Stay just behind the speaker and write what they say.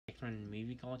X-Men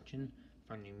movie collection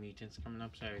for New Mutants coming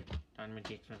up. So done with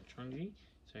the X-Men trilogy.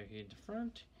 So here's the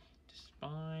front, the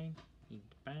spine, the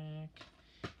back.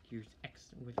 Here's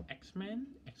X-Men,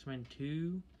 X-Men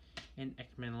 2, and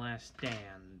X-Men Last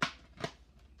Stand.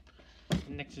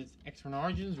 Next is X-Men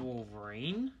Origins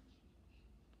Wolverine.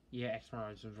 Yeah, X-Men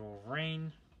Origins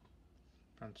Wolverine.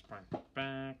 Front, spine,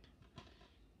 back.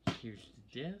 Here's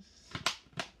the disc.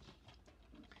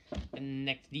 And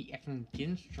next, the X-Men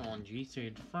Begins trilogy. So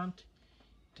the front,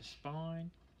 the spine,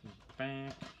 the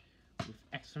back. With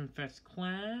X-Men First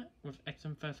Class,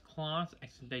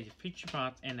 X-Men Days of Future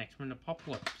Past, and X-Men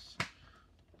Apocalypse.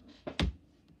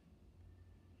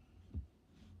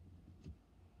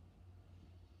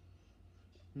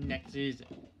 Next is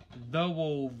The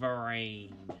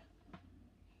Wolverine.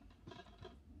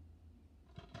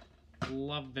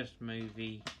 Love this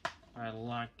movie. I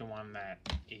like the one that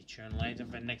is shown later.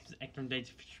 But next is X-Men Days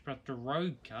of Future Past, the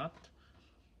Road Cut.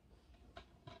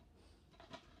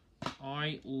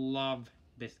 I love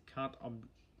this cut of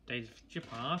Days of Future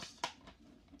Past.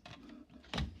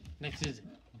 Next is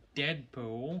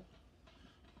Deadpool.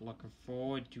 Looking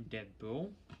forward to Deadpool.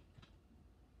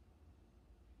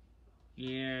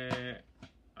 Yeah,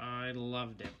 I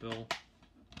love Deadpool.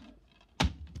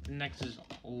 Next is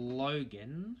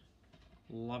Logan.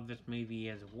 Love this movie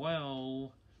as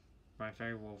well. My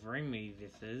favorite Wolverine movie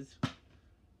this is.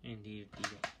 And here's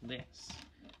this.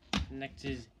 Next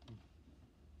is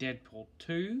Deadpool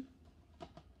 2.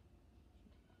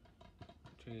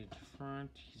 To the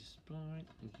front, here's the spine,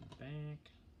 and the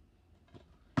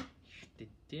back. Here's the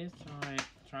disc.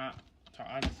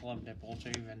 I just love Deadpool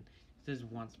 2. And this is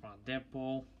Once Upon a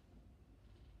Deadpool.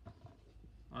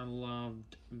 I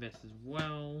loved this as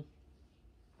well.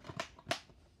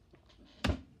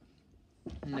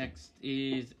 Next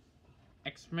is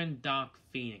X-Men Dark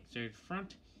Phoenix. So the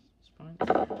front, spine,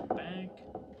 back.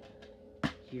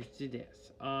 Here's the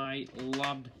disc. I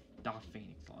loved Dark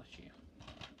Phoenix last year.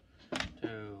 So,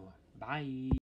 bye.